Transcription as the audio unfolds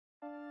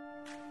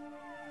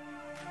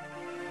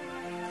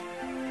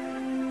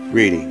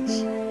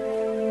Greetings.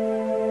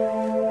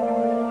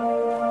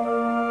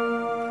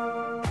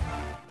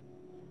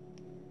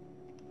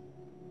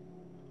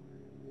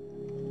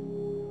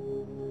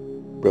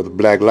 Brother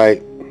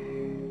Blacklight.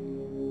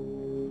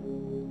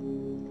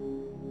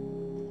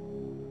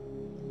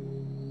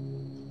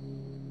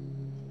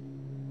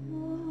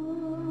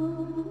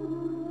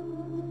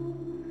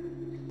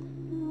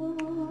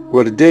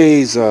 Well,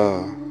 today's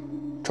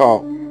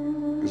talk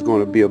is going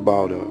to be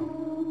about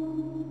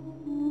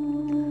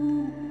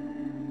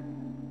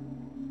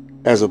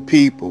as a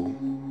people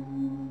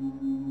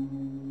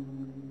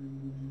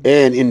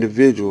and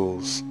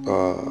individuals,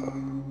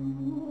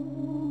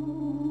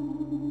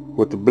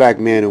 what the black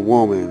man and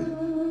woman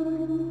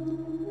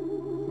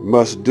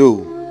must do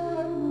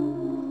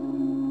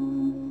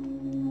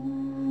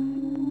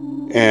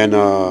and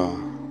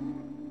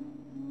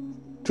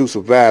to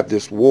survive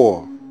this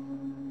war,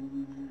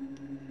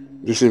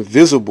 this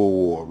invisible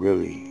war.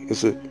 Really,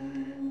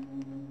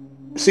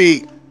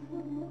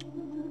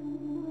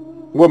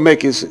 what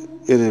makes it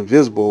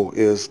invisible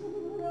is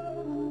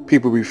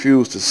people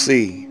refuse to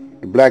see.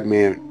 The black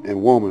man and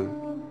woman,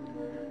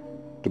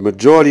 the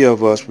majority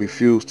of us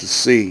refuse to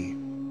see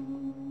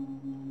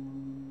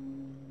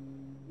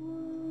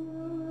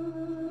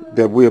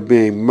that we're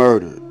being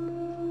murdered.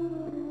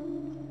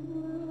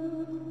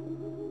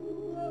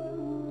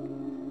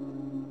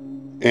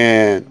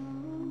 And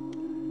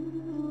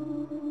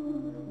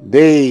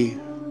they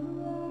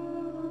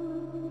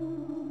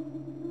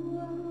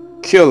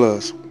kill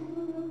us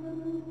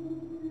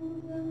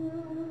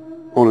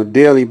on a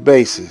daily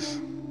basis.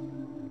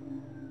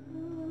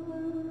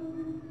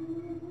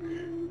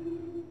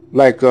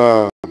 Like,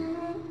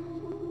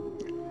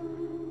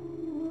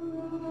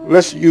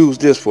 let's use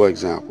this for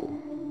example.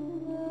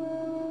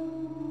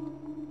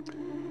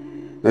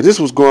 Now, this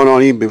was going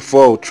on even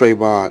before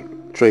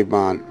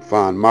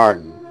Trayvon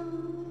Martin.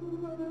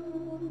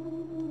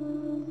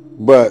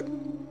 But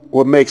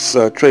what makes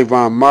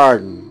Trayvon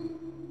Martin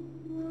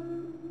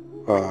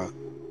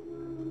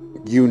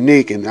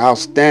unique and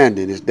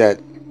outstanding is that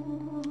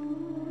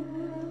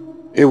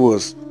it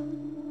was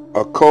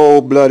a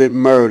cold-blooded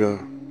murder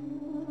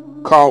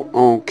caught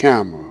on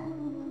camera.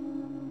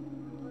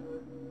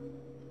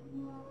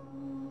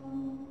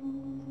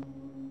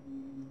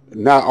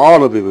 Not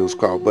all of it was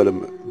caught, but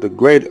the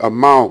great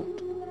amount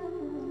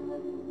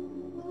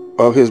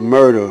of his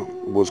murder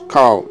was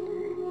caught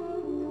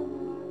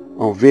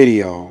on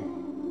video.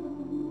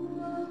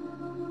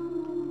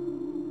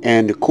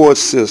 And the court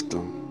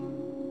system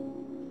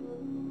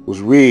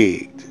was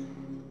rigged.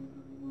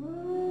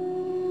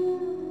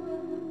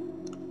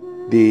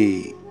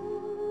 The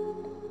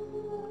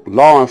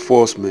law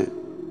enforcement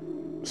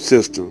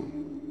system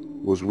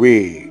was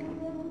rigged.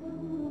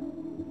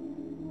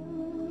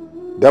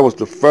 That was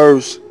the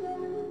first,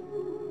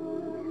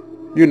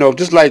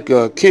 just like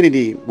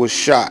Kennedy was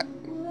shot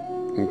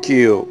and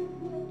killed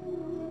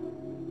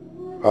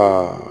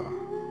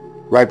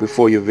right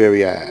before your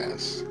very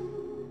eyes.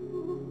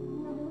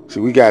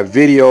 So we got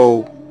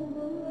video,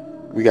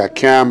 we got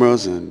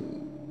cameras and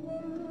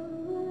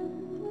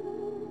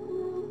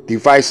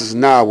devices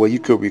now where you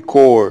could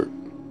record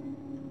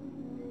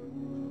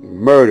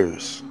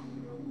murders,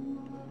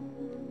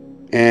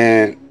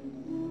 and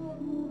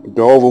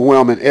the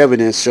overwhelming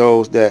evidence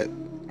shows that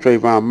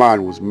Trayvon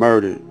Martin was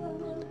murdered,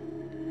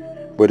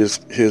 but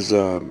his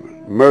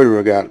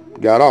murderer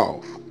got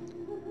off.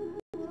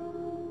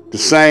 The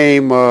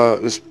same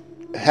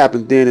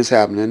happened then is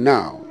happening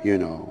now. You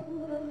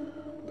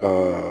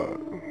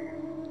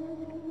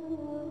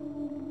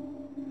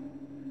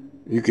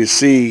can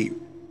see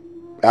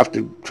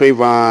after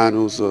Trayvon, it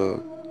was a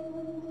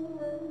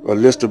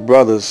list of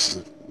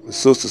brothers and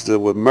sisters that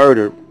were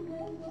murdered,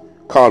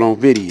 caught on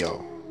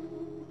video,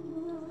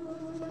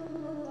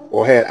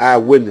 or had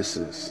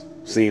eyewitnesses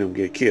seen them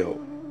get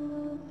killed.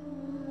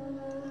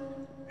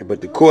 But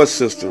the court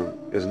system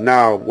is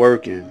now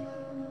working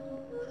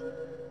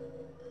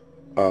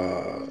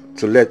to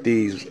let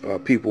these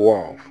people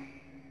off.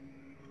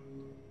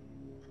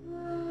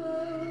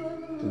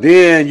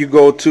 Then you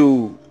go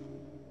to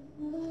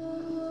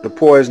the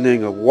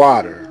poisoning of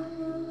water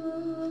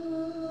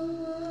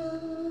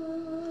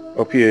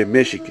up here in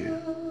Michigan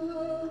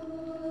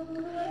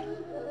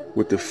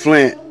with the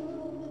Flint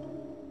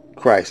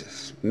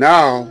crisis.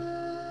 Now,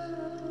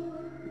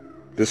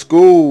 the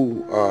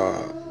school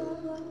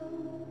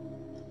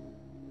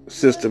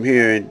system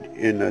here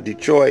in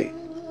Detroit,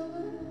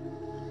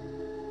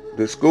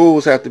 the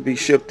schools have to be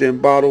shipped in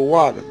bottled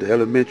water, the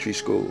elementary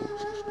schools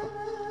and stuff.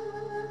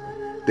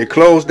 They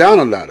closed down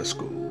a lot of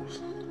schools.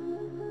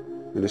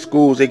 And the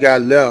schools they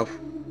got left,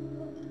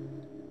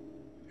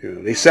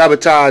 they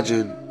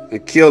sabotaging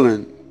and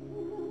killing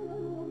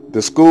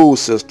the school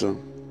system.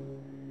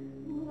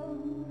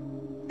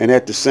 And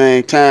at the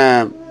same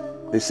time,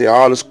 they say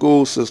all the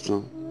school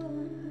system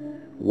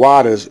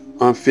water is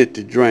unfit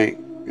to drink,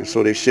 and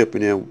so they're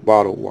shipping in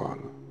bottled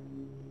water.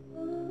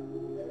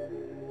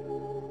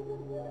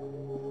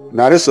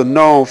 Now, this is a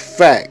known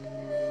fact.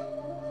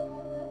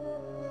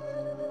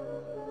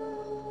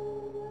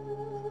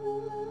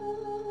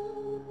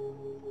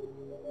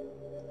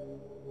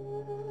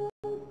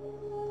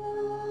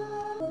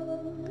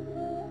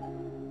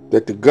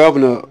 that the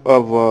governor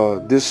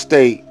of this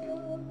state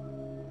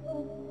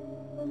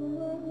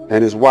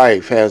and his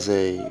wife of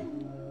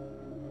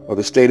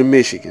the state of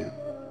Michigan,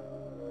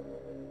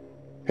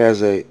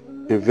 has a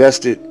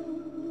invested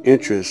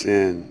interest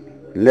in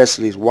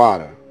Leslie's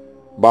water,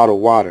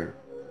 bottled water.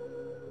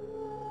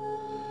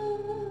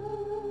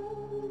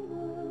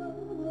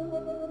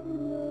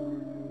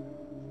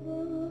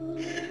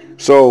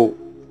 So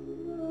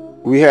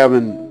we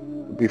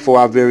having before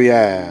our very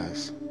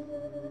eyes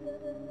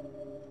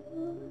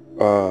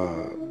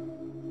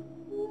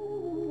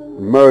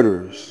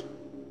murders,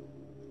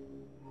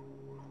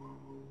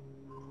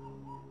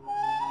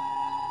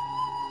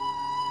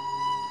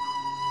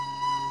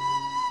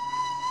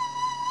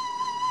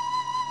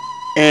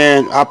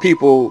 and our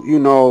people,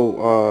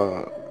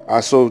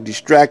 are so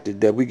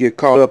distracted that we get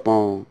caught up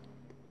on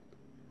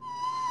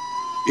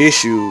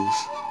issues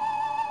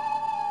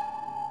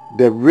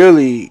that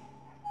really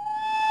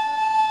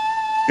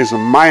is a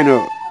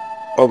minor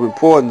of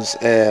importance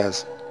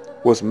as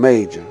what's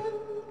major.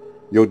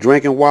 Your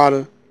drinking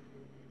water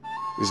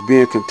is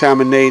being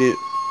contaminated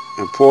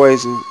and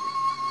poisoned.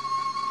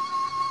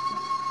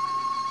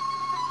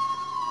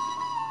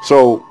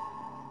 So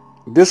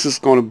this is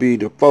going to be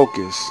the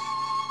focus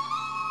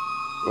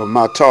of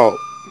my talk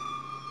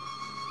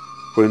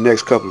for the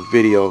next couple of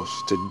videos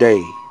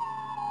today.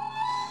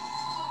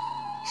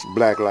 It's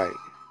Black Light.